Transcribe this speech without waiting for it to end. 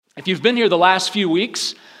If you've been here the last few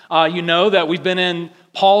weeks, you know that we've been in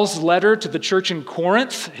Paul's letter to the church in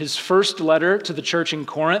Corinth, his first letter to the church in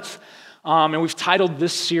Corinth, and we've titled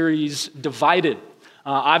this series Divided,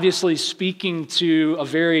 obviously speaking to a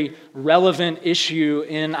very relevant issue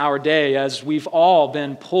in our day as we've all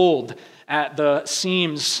been pulled at the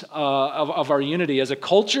seams of our unity as a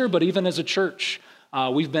culture, but even as a church.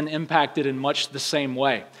 We've been impacted in much the same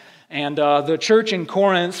way. And the church in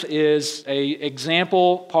Corinth is an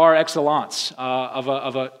example par excellence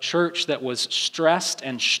of a church that was stressed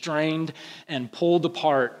and strained and pulled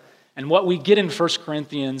apart. And what we get in 1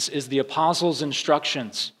 Corinthians is the apostles'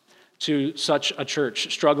 instructions to such a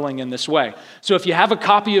church struggling in this way. So if you have a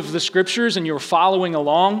copy of the scriptures and you're following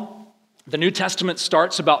along, the New Testament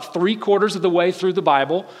starts about 3/4 of the way through the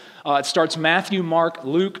Bible. It starts Matthew, Mark,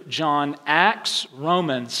 Luke, John, Acts,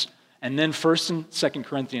 Romans, and then 1 and 2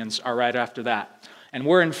 Corinthians are right after that. And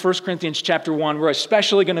we're in 1 Corinthians chapter 1. We're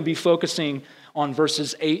especially going to be focusing on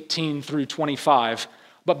verses 18 through 25.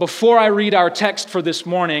 But before I read our text for this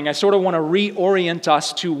morning, I sort of want to reorient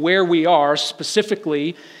us to where we are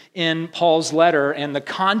specifically in Paul's letter and the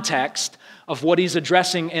context of what he's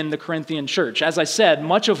addressing in the Corinthian church. As I said,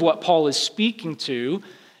 much of what Paul is speaking to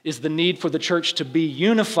is the need for the church to be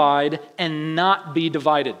unified and not be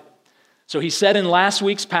divided. So he said in last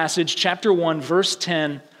week's passage, chapter 1, verse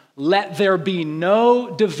 10, "Let there be no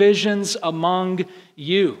divisions among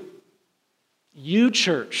you." You,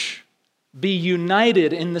 church, be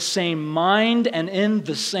united in the same mind and in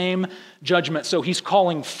the same judgment. So he's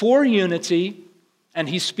calling for unity and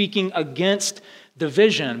he's speaking against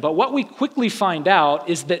division. But what we quickly find out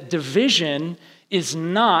is that division is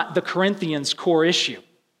not the Corinthians' core issue.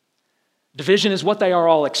 Division is what they are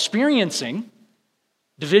all experiencing.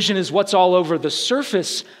 Division is what's all over the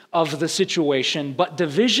surface of the situation, but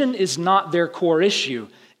division is not their core issue.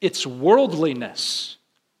 It's worldliness.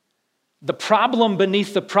 The problem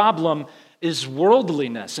beneath the problem is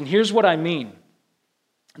worldliness. And here's what I mean.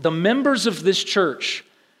 The members of this church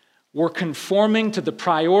were conforming to the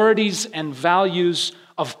priorities and values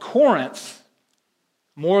of Corinth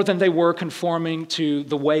more than they were conforming to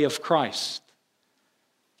the way of Christ.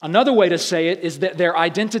 Another way to say it is that their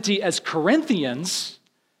identity as Corinthians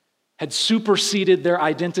had superseded their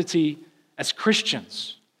identity as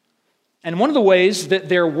Christians. And one of the ways that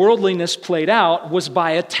their worldliness played out was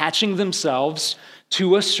by attaching themselves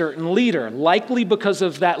to a certain leader, likely because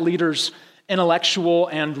of that leader's intellectual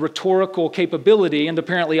and rhetorical capability, and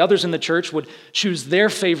apparently others in the church would choose their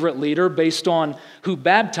favorite leader based on who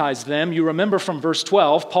baptized them. You remember from verse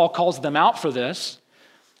 12, Paul calls them out for this.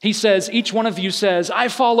 He says, each one of you says, "I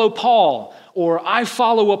follow Paul," or "I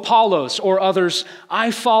follow Apollos," or others, "I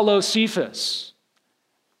follow Cephas."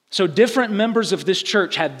 So different members of this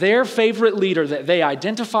church had their favorite leader that they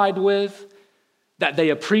identified with, that they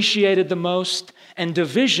appreciated the most, and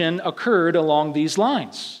division occurred along these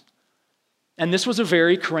lines. And this was a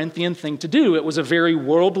very Corinthian thing to do. It was a very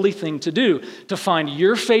worldly thing to do, to find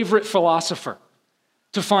your favorite philosopher,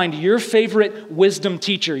 to find your favorite wisdom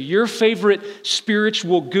teacher, your favorite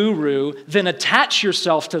spiritual guru, then attach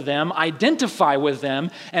yourself to them, identify with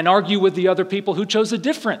them, and argue with the other people who chose a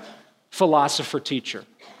different philosopher teacher.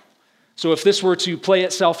 So if this were to play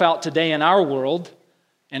itself out today in our world,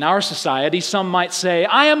 in our society, some might say,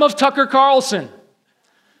 "I am of Tucker Carlson."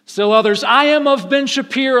 Still others, "I am of Ben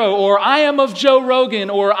Shapiro," or "I am of Joe Rogan,"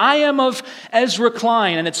 or "I am of Ezra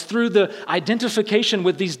Klein." And it's through the identification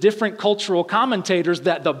with these different cultural commentators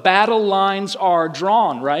that the battle lines are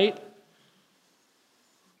drawn, right?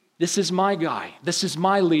 This is my guy. This is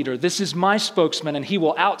my leader. This is my spokesman, and he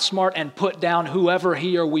will outsmart and put down whoever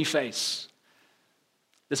he or we face.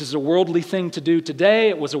 This is a worldly thing to do today.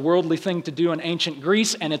 It was a worldly thing to do in ancient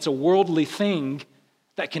Greece, and it's a worldly thing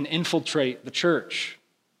that can infiltrate the church.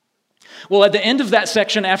 Well, at the end of that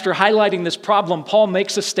section, after highlighting this problem, Paul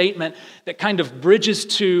makes a statement that kind of bridges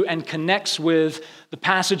to and connects with the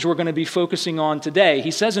passage we're going to be focusing on today.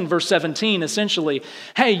 He says in verse 17, essentially,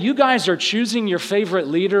 "Hey, you guys are choosing your favorite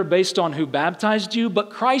leader based on who baptized you, but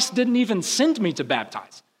Christ didn't even send me to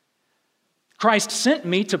baptize. Christ sent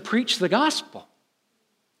me to preach the gospel.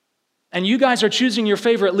 And you guys are choosing your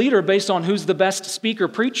favorite leader based on who's the best speaker,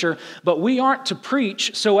 preacher, but we aren't to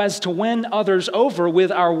preach so as to win others over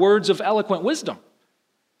with our words of eloquent wisdom.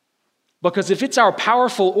 Because if it's our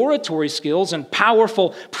powerful oratory skills and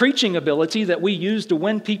powerful preaching ability that we use to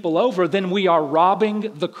win people over, then we are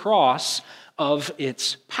robbing the cross of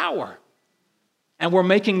its power. And we're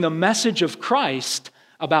making the message of Christ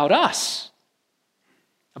about us,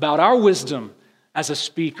 about our wisdom as a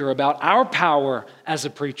speaker, about our power as a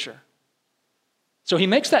preacher. So he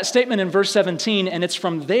makes that statement in verse 17, and it's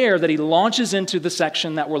from there that he launches into the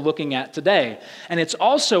section that we're looking at today. And it's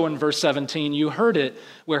also in verse 17, you heard it,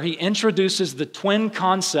 where he introduces the twin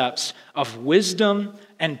concepts of wisdom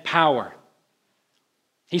and power.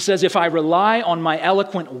 He says, if I rely on my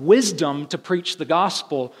eloquent wisdom to preach the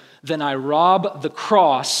gospel, then I rob the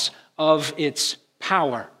cross of its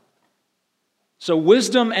power. So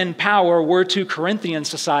wisdom and power were to Corinthian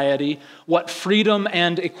society what freedom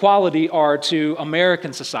and equality are to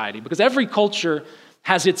American society, because every culture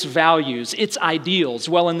has its values, its ideals.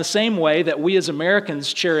 Well, in the same way that we as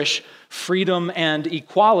Americans cherish freedom and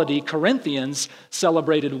equality, Corinthians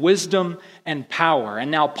celebrated wisdom and power. And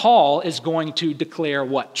now Paul is going to declare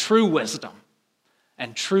what true wisdom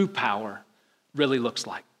and true power really looks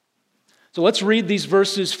like. So let's read these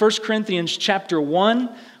verses, 1 Corinthians chapter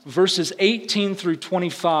 1, verses 18 through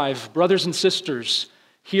 25. Brothers and sisters,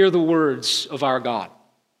 hear the words of our God.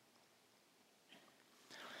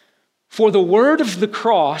 For the word of the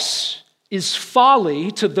cross is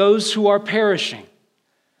folly to those who are perishing,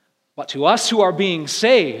 but to us who are being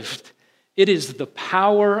saved, it is the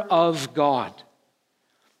power of God.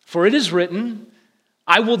 For it is written,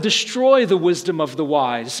 I will destroy the wisdom of the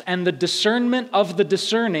wise, and the discernment of the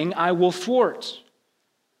discerning I will thwart.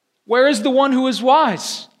 Where is the one who is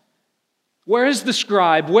wise? Where is the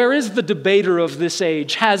scribe? Where is the debater of this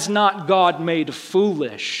age? Has not God made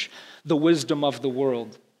foolish the wisdom of the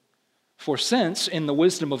world? For since, in the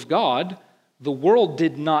wisdom of God, the world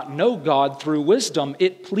did not know God through wisdom,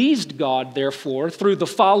 it pleased God, therefore, through the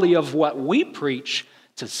folly of what we preach,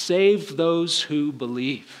 to save those who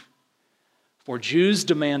believe. For Jews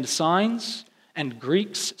demand signs, and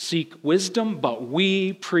Greeks seek wisdom, but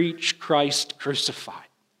we preach Christ crucified,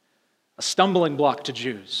 a stumbling block to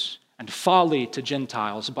Jews and folly to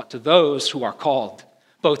Gentiles, but to those who are called,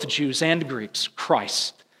 both Jews and Greeks,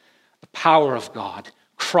 Christ, the power of God,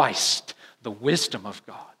 Christ, the wisdom of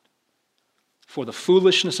God. For the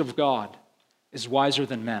foolishness of God is wiser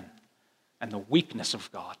than men, and the weakness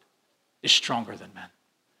of God is stronger than men.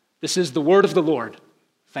 This is the word of the Lord.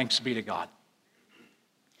 Thanks be to God.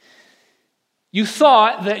 You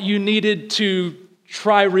thought that you needed to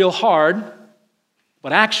try real hard,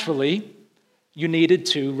 but actually, you needed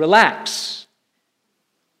to relax.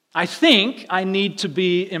 I think I need to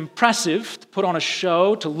be impressive, to put on a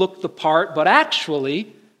show, to look the part, but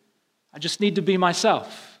actually, I just need to be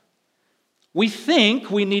myself. We think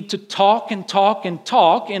we need to talk and talk and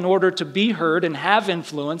talk in order to be heard and have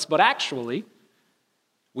influence, but actually,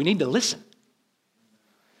 we need to listen.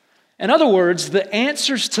 In other words, the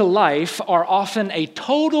answers to life are often a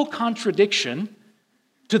total contradiction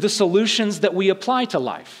to the solutions that we apply to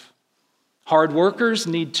life. Hard workers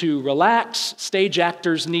need to relax, stage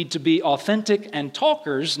actors need to be authentic, and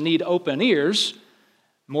talkers need open ears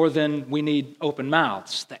more than we need open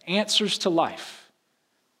mouths. The answers to life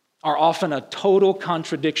are often a total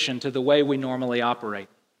contradiction to the way we normally operate.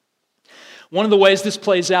 One of the ways this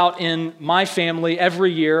plays out in my family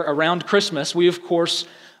every year around Christmas, we of course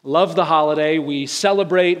love the holiday. We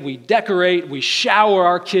celebrate, we decorate, we shower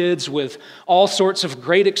our kids with all sorts of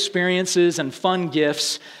great experiences and fun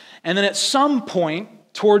gifts. And then at some point,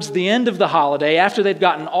 towards the end of the holiday, after they've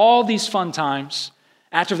gotten all these fun times,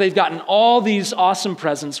 after they've gotten all these awesome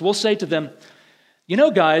presents, we'll say to them, you know,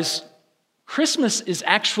 guys, Christmas is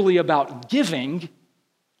actually about giving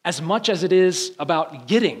as much as it is about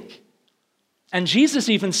getting. And Jesus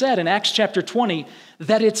even said in Acts chapter 20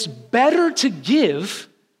 that it's better to give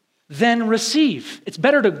than receive. It's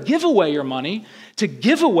better to give away your money, to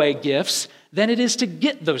give away gifts, than it is to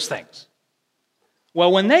get those things.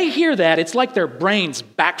 Well, when they hear that, it's like their brains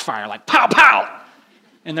backfire, like pow, pow,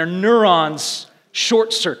 and their neurons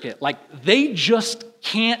short circuit, like they just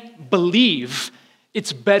can't believe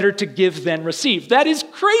it's better to give than receive. That is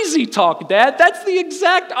crazy talk, Dad. That's the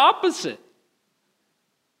exact opposite.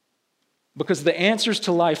 Because the answers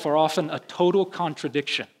to life are often a total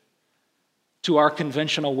contradiction to our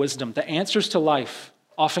conventional wisdom. The answers to life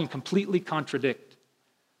often completely contradict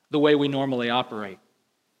the way we normally operate.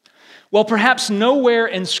 Well, perhaps nowhere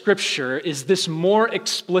in Scripture is this more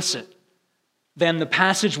explicit than the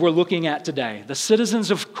passage we're looking at today. The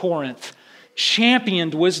citizens of Corinth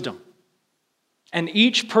championed wisdom, and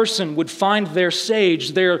each person would find their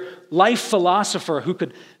sage, their life philosopher who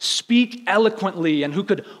could speak eloquently and who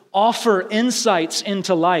could offer insights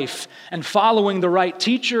into life. And following the right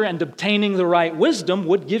teacher and obtaining the right wisdom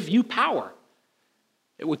would give you power.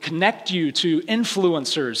 It would connect you to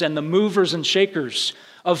influencers and the movers and shakers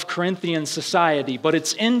of Corinthian society. But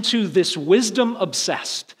it's into this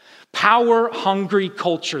wisdom-obsessed, power-hungry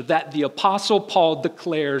culture that the Apostle Paul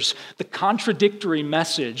declares the contradictory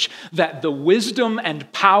message that the wisdom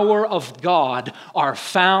and power of God are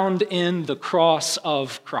found in the cross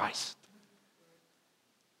of Christ.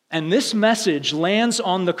 And this message lands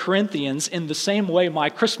on the Corinthians in the same way my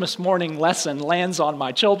Christmas morning lesson lands on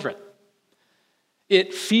my children.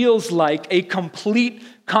 It feels like a complete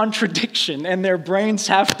contradiction, and their brains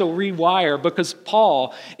have to rewire because,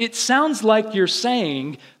 Paul, it sounds like you're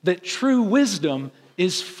saying that true wisdom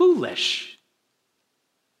is foolish.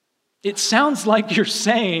 It sounds like you're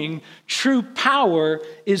saying true power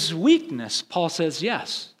is weakness. Paul says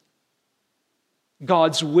yes.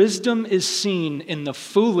 God's wisdom is seen in the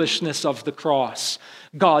foolishness of the cross.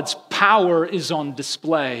 God's power is on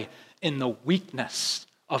display in the weakness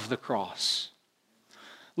of the cross.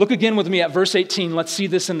 Look again with me at verse 18. Let's see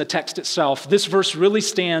this in the text itself. This verse really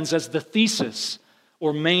stands as the thesis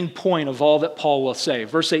or main point of all that Paul will say.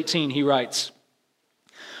 Verse 18, he writes,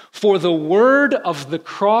 "For the word of the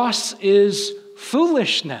cross is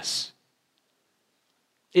foolishness."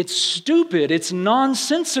 It's stupid, it's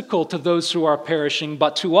nonsensical to those who are perishing,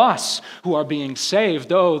 but to us who are being saved,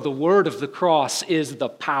 the word of the cross is the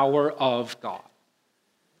power of God.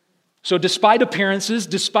 So despite appearances,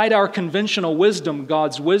 despite our conventional wisdom,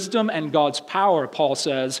 God's wisdom and God's power, Paul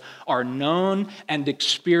says, are known and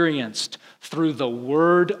experienced through the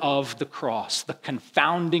word of the cross, the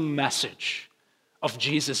confounding message of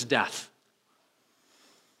Jesus' death.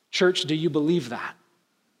 Church, do you believe that?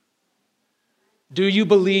 Do you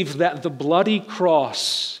believe that the bloody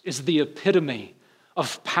cross is the epitome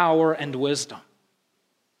of power and wisdom?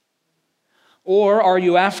 Or are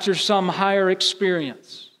you after some higher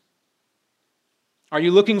experience? Are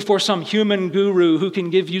you looking for some human guru who can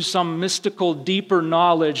give you some mystical, deeper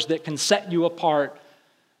knowledge that can set you apart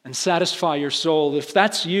and satisfy your soul? If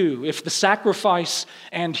that's you, if the sacrifice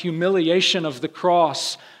and humiliation of the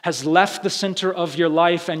cross has left the center of your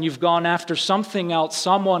life and you've gone after something else,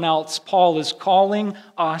 someone else, Paul is calling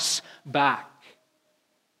us back.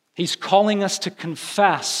 He's calling us to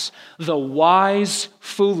confess the wise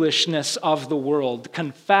foolishness of the world.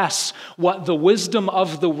 Confess what the wisdom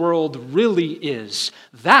of the world really is.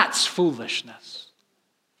 That's foolishness.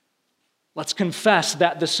 Let's confess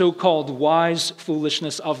that the so-called wise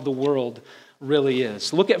foolishness of the world really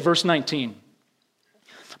is. Look at verse 19.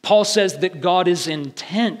 Paul says that God is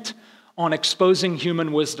intent on exposing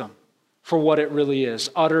human wisdom for what it really is,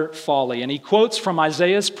 utter folly. And he quotes from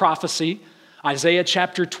Isaiah's prophecy, Isaiah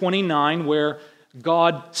chapter 29, where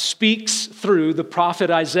God speaks through the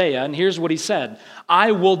prophet Isaiah. And here's what he said: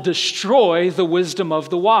 "I will destroy the wisdom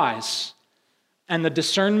of the wise, and the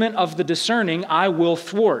discernment of the discerning I will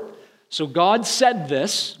thwart." So God said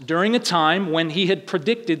this during a time when he had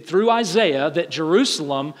predicted through Isaiah that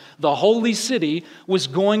Jerusalem, the holy city, was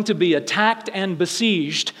going to be attacked and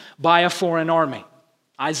besieged by a foreign army.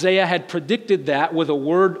 Isaiah had predicted that with a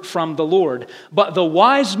word from the Lord. But the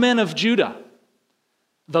wise men of Judah,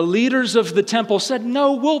 the leaders of the temple, said,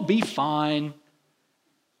 "No, we'll be fine.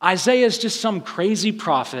 Isaiah is just some crazy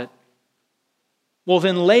prophet." Well,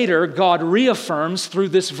 then later, God reaffirms through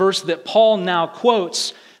this verse that Paul now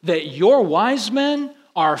quotes that your wise men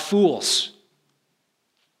are fools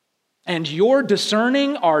and your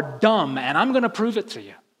discerning are dumb, and I'm going to prove it to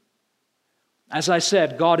you. As I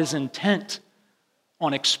said, God is intent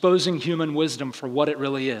on exposing human wisdom for what it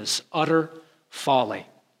really is, utter folly.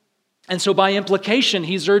 And so by implication,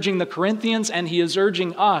 he's urging the Corinthians and he is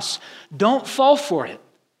urging us, don't fall for it.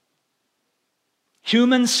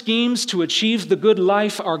 Human schemes to achieve the good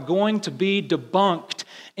life are going to be debunked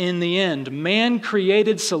in the end.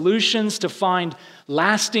 Man-created solutions to find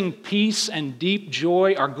lasting peace and deep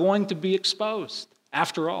joy are going to be exposed,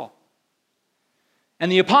 after all.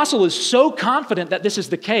 And the apostle is so confident that this is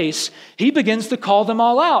the case, he begins to call them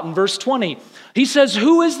all out. In verse 20, he says,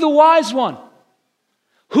 "Who is the wise one?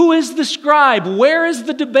 Who is the scribe? Where is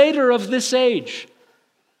the debater of this age?"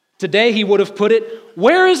 Today he would have put it,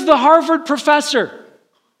 "Where is the Harvard professor?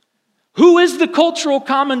 Who is the cultural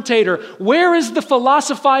commentator? Where is the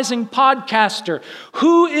philosophizing podcaster?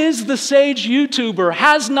 Who is the sage YouTuber?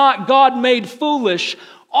 Has not God made foolish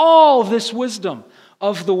all this wisdom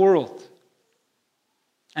of the world?"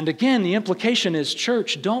 And again, the implication is,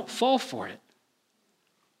 church, don't fall for it.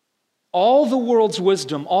 All the world's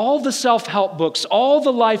wisdom, all the self-help books, all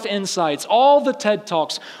the life insights, all the TED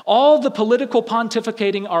Talks, all the political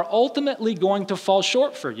pontificating are ultimately going to fall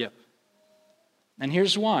short for you. And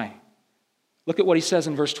here's why. Look at what he says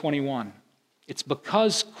in verse 21. It's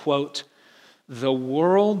because, quote, "the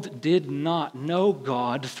world did not know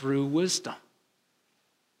God through wisdom."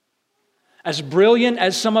 As brilliant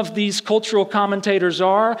as some of these cultural commentators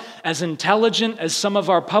are, as intelligent as some of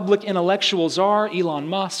our public intellectuals are, Elon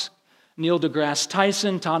Musk, Neil deGrasse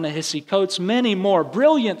Tyson, Ta-Nehisi Coates, many more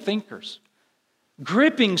brilliant thinkers,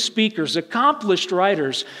 gripping speakers, accomplished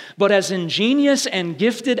writers, but as ingenious and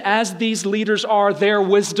gifted as these leaders are, their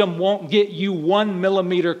wisdom won't get you 1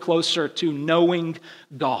 millimeter closer to knowing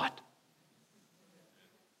God.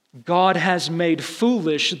 God has made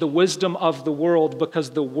foolish the wisdom of the world because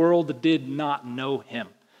the world did not know him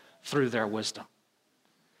through their wisdom.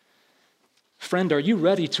 Friend, are you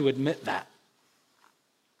ready to admit that?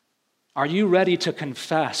 Are you ready to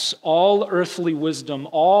confess all earthly wisdom,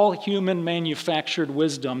 all human manufactured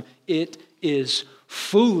wisdom, it is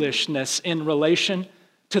foolishness in relation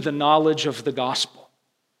to the knowledge of the gospel?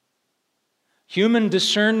 Human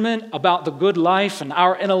discernment about the good life and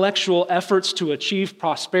our intellectual efforts to achieve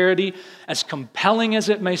prosperity, as compelling as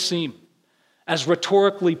it may seem, as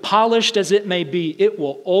rhetorically polished as it may be, it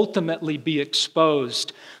will ultimately be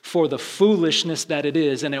exposed for the foolishness that it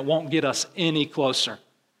is, and it won't get us any closer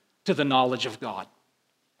to the knowledge of God.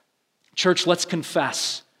 Church, let's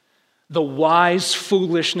confess the wise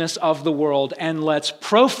foolishness of the world, and let's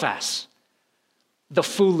profess the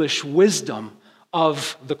foolish wisdom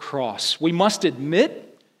of the cross. We must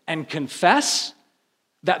admit and confess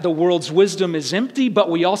that the world's wisdom is empty, but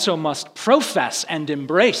we also must profess and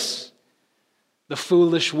embrace the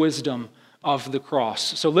foolish wisdom of the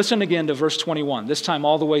cross. So listen again to verse 21, this time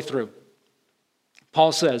all the way through.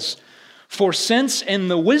 Paul says, "For since in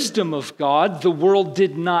the wisdom of God the world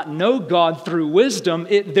did not know God through wisdom,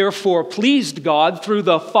 it therefore pleased God through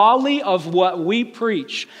the folly of what we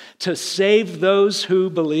preach to save those who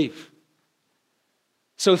believe."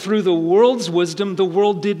 So through the world's wisdom, the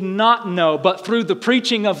world did not know, but through the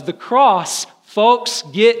preaching of the cross, folks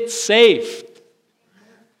get saved.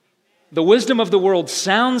 The wisdom of the world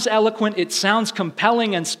sounds eloquent, it sounds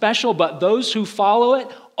compelling and special, but those who follow it,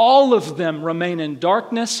 all of them remain in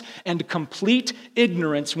darkness and complete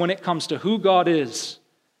ignorance when it comes to who God is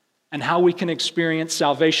and how we can experience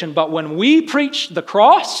salvation. But when we preach the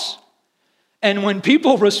cross, and when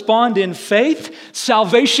people respond in faith,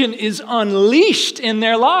 salvation is unleashed in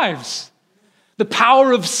their lives. The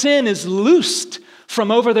power of sin is loosed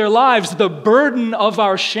from over their lives. The burden of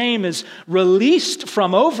our shame is released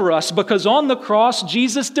from over us because on the cross,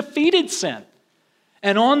 Jesus defeated sin.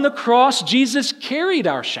 And on the cross, Jesus carried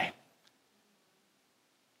our shame.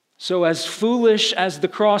 So as foolish as the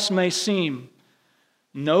cross may seem,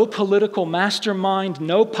 no political mastermind,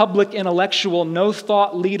 no public intellectual, no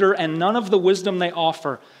thought leader, and none of the wisdom they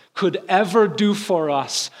offer could ever do for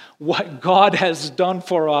us what God has done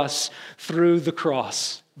for us through the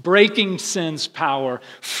cross, breaking sin's power,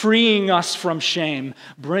 freeing us from shame,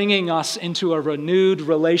 bringing us into a renewed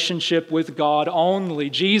relationship with God. Only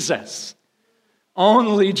Jesus'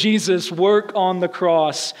 work on the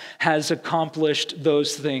cross has accomplished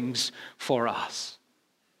those things for us.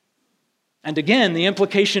 And again, the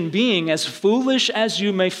implication being, as foolish as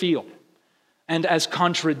you may feel, and as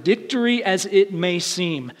contradictory as it may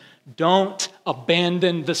seem, don't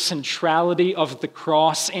abandon the centrality of the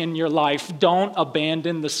cross in your life. Don't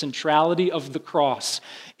abandon the centrality of the cross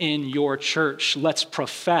in your church. Let's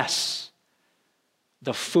profess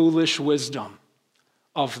the foolish wisdom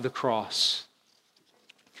of the cross.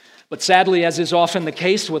 But sadly, as is often the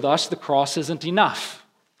case with us, the cross isn't enough.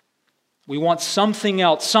 We want something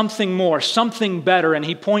else, something more, something better. And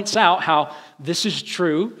he points out how this is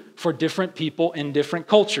true for different people in different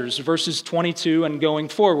cultures. Verses 22 and going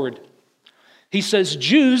forward. He says,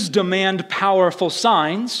 Jews demand powerful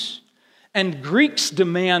signs, and Greeks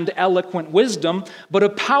demand eloquent wisdom, but a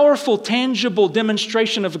powerful, tangible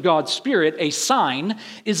demonstration of God's Spirit, a sign,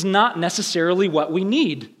 is not necessarily what we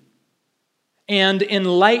need. And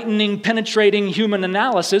enlightening, penetrating human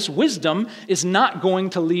analysis, wisdom is not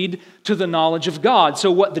going to lead to the knowledge of God. So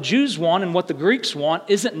what the Jews want and what the Greeks want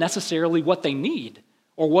isn't necessarily what they need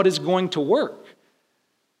or what is going to work.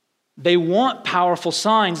 They want powerful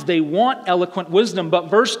signs. They want eloquent wisdom. But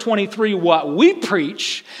verse 23, what we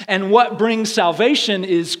preach and what brings salvation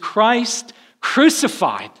is Christ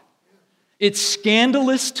crucified. It's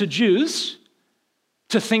scandalous to Jews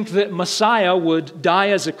to think that Messiah would die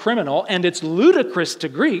as a criminal, and it's ludicrous to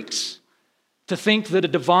Greeks to think that a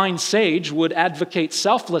divine sage would advocate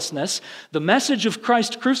selflessness. The message of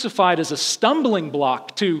Christ crucified is a stumbling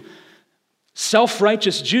block to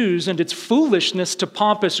self-righteous Jews, and it's foolishness to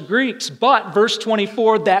pompous Greeks. But, verse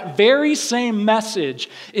 24, that very same message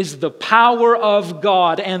is the power of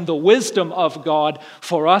God and the wisdom of God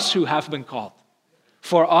for us who have been called,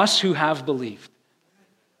 for us who have believed.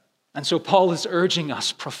 And so Paul is urging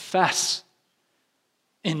us, profess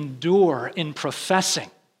endure in professing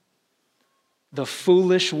the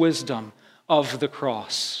foolish wisdom of the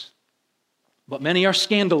cross. But many are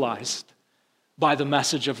scandalized by the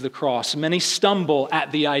message of the cross. Many stumble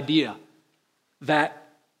at the idea that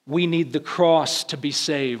we need the cross to be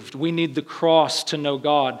saved. We need the cross to know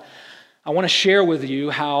God. I want to share with you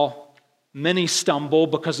how many stumble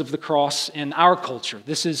because of the cross in our culture.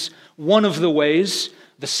 This is one of the ways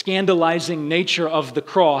the scandalizing nature of the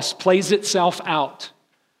cross plays itself out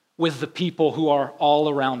with the people who are all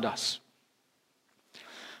around us.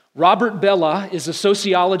 Robert Bellah is a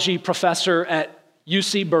sociology professor at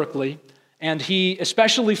UC Berkeley, and he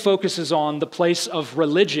especially focuses on the place of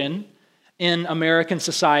religion in American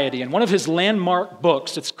society. And one of his landmark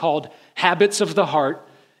books, it's called Habits of the Heart,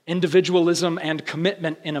 Individualism and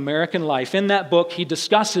Commitment in American Life. In that book, he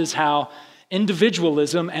discusses how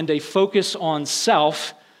individualism and a focus on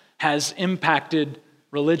self has impacted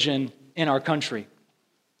religion in our country.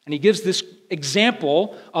 And he gives this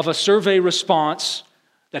example of a survey response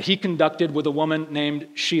that he conducted with a woman named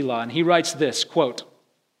Sheila. And he writes this, quote,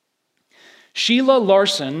 "Sheila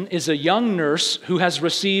Larson is a young nurse who has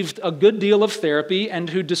received a good deal of therapy and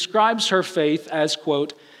who describes her faith as,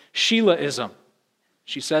 quote, Sheilaism.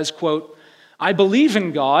 She says, quote, I believe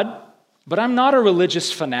in God, but I'm not a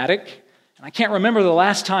religious fanatic. And I can't remember the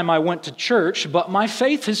last time I went to church, but my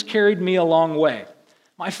faith has carried me a long way.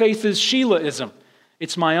 My faith is Sheilaism.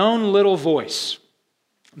 It's my own little voice."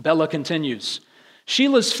 Bellah continues,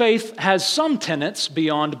 "Sheila's faith has some tenets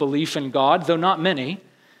beyond belief in God, though not many.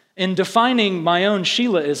 In defining my own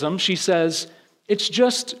Sheilaism, she says, it's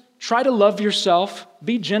just try to love yourself,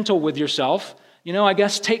 be gentle with yourself, I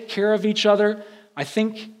guess take care of each other. I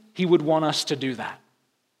think he would want us to do that."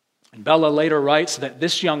 And Bellah later writes that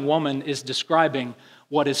this young woman is describing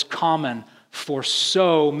what is common for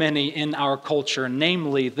so many in our culture,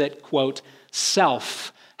 namely that, quote,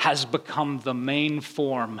 self has become the main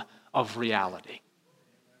form of reality.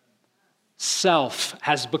 Self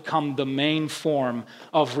has become the main form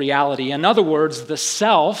of reality. In other words, the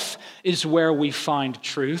self is where we find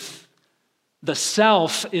truth. The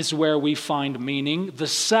self is where we find meaning. The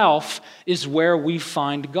self is where we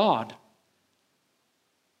find God.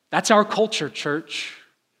 That's our culture, church.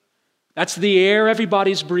 That's the air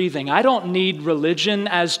everybody's breathing. I don't need religion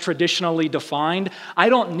as traditionally defined. I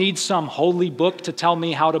don't need some holy book to tell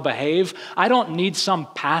me how to behave. I don't need some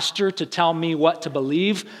pastor to tell me what to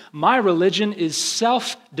believe. My religion is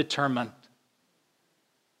self-determined.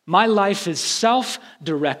 My life is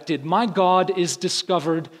self-directed. My God is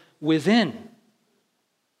discovered within.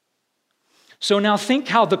 So now think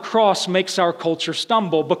how the cross makes our culture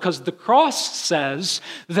stumble, because the cross says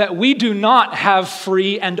that we do not have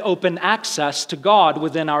free and open access to God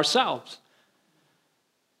within ourselves.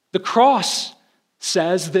 The cross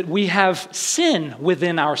says that we have sin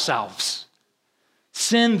within ourselves,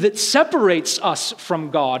 sin that separates us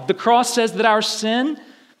from God. The cross says that our sin,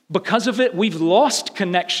 because of it, we've lost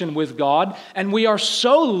connection with God, and we are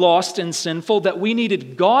so lost and sinful that we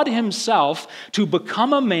needed God Himself to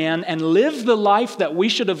become a man and live the life that we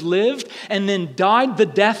should have lived, and then died the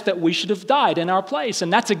death that we should have died in our place.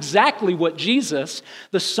 And that's exactly what Jesus,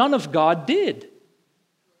 the Son of God, did.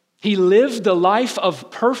 He lived the life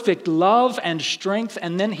of perfect love and strength,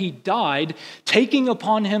 and then He died, taking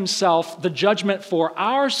upon Himself the judgment for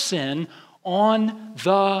our sin on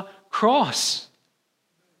the cross.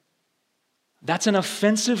 That's an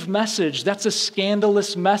offensive message. That's a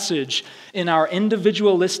scandalous message in our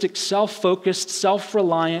individualistic, self-focused,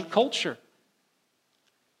 self-reliant culture.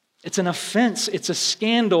 It's an offense. It's a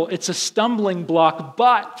scandal. It's a stumbling block.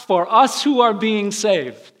 But for us who are being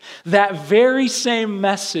saved, that very same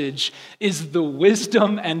message is the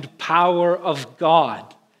wisdom and power of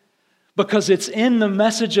God. Because it's in the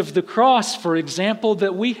message of the cross, for example,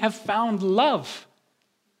 that we have found love.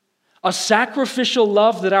 A sacrificial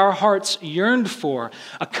love that our hearts yearned for,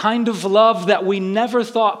 a kind of love that we never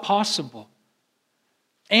thought possible.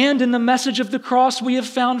 And in the message of the cross, we have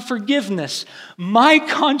found forgiveness. My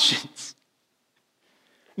conscience,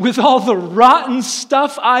 with all the rotten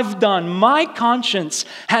stuff I've done, my conscience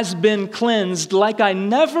has been cleansed like I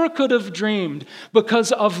never could have dreamed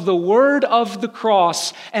because of the word of the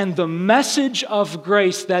cross and the message of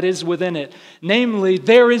grace that is within it. Namely,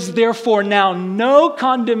 there is therefore now no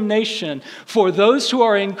condemnation for those who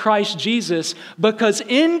are in Christ Jesus, because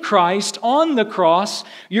in Christ, on the cross,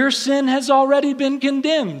 your sin has already been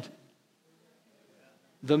condemned.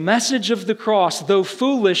 The message of the cross, though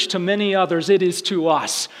foolish to many others, it is to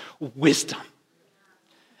us wisdom.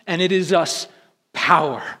 And it is us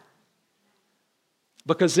power.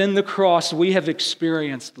 Because in the cross we have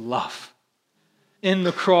experienced love. In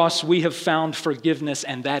the cross, we have found forgiveness,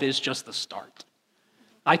 and that is just the start.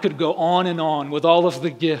 I could go on and on with all of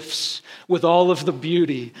the gifts, with all of the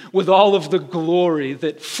beauty, with all of the glory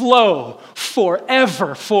that flow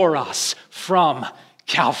forever for us from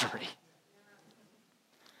Calvary.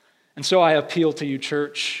 And so I appeal to you,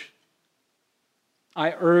 church.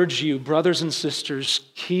 I urge you, brothers and sisters,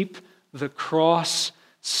 keep the cross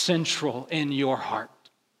central in your heart.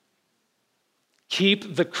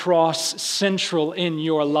 Keep the cross central in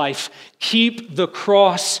your life. Keep the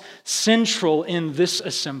cross central in this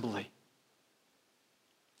assembly.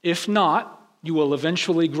 If not, you will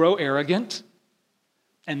eventually grow arrogant,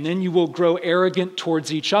 and then you will grow arrogant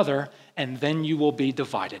towards each other, and then you will be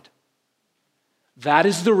divided. That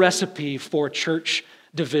is the recipe for church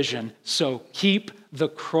division. So keep the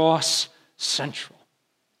cross central.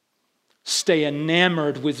 Stay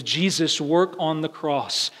enamored with Jesus' work on the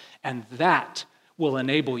cross, and that will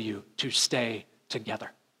enable you to stay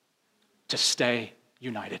together, to stay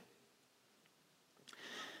united.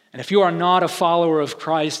 And if you are not a follower of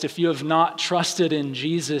Christ, if you have not trusted in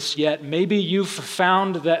Jesus yet, maybe you've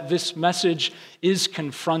found that this message is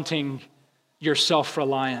confronting your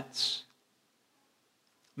self-reliance.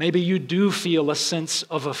 Maybe you do feel a sense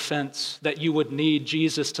of offense that you would need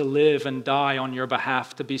Jesus to live and die on your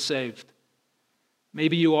behalf to be saved.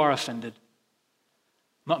 Maybe you are offended.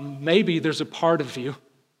 Maybe there's a part of you.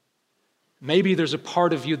 Maybe there's a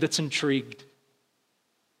part of you that's intrigued.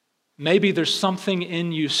 Maybe there's something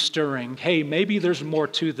in you stirring. Hey, maybe there's more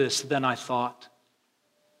to this than I thought.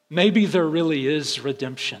 Maybe there really is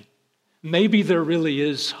redemption. Maybe there really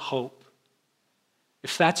is hope.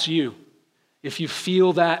 If that's you, if you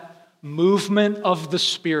feel that movement of the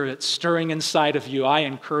Spirit stirring inside of you, I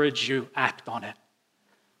encourage you, act on it.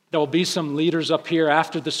 There will be some leaders up here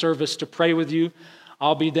after the service to pray with you.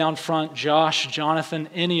 I'll be down front. Josh, Jonathan,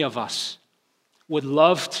 any of us would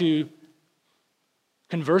love to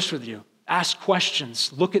converse with you, ask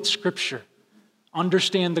questions, look at Scripture,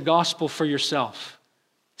 understand the gospel for yourself.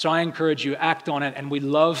 So I encourage you, act on it, and we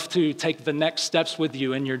love to take the next steps with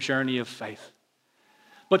you in your journey of faith.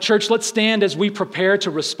 But church, let's stand as we prepare to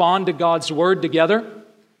respond to God's word together.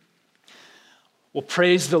 We'll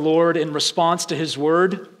praise the Lord in response to his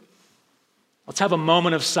word. Let's have a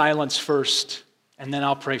moment of silence first, and then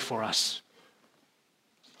I'll pray for us.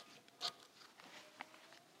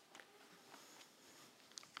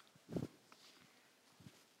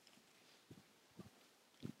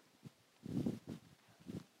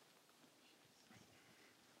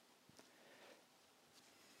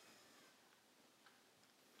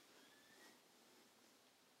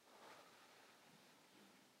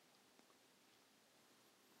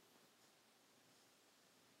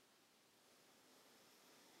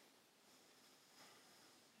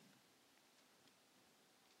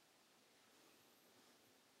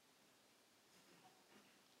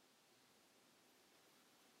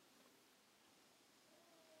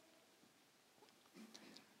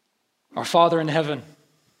 Our Father in heaven,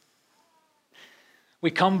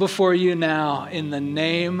 we come before you now in the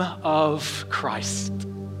name of Christ,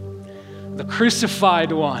 the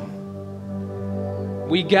crucified one.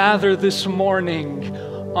 We gather this morning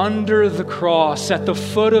under the cross, at the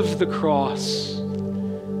foot of the cross.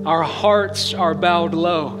 Our hearts are bowed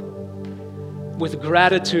low with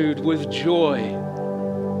gratitude, with joy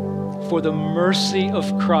for the mercy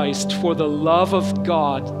of Christ, for the love of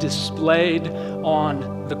God displayed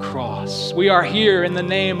on the cross. We are here in the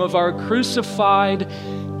name of our crucified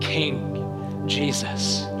King,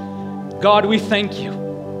 Jesus. God, we thank you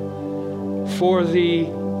for the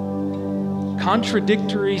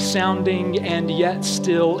contradictory sounding and yet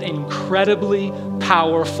still incredibly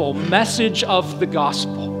powerful message of the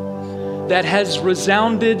gospel that has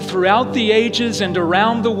resounded throughout the ages and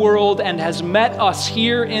around the world and has met us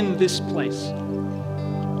here in this place.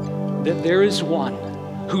 That there is one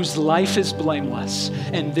whose life is blameless,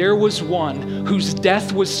 and there was one whose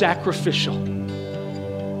death was sacrificial,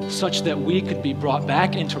 such that we could be brought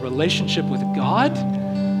back into relationship with God,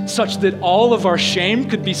 such that all of our shame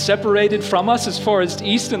could be separated from us as far as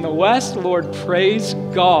east and the west. Lord, praise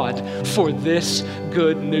God for this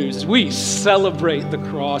good news. We celebrate the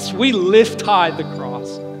cross. We lift high the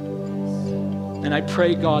cross. And I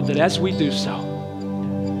pray, God, that as we do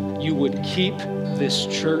so, you would keep this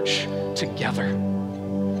church together.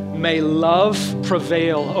 May love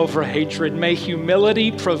prevail over hatred. May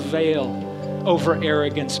humility prevail over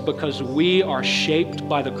arrogance, because we are shaped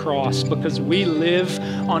by the cross, because we live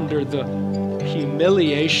under the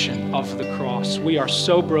humiliation of the cross. We are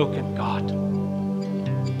so broken, God,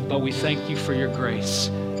 but we thank you for your grace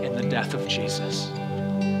in the death of Jesus.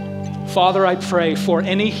 Father, I pray for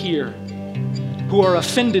any here who are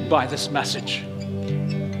offended by this message.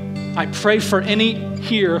 I pray for any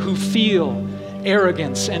here who feel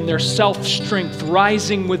arrogance and their self-strength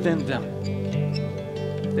rising within them,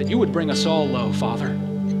 that you would bring us all low, Father.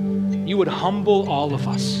 You would humble all of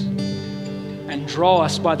us and draw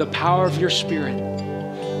us by the power of your Spirit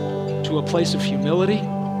to a place of humility,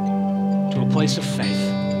 to a place of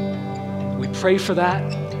faith. We pray for that,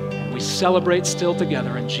 and we celebrate still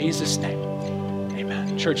together in Jesus' name.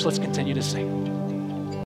 Amen. Church, let's continue to sing.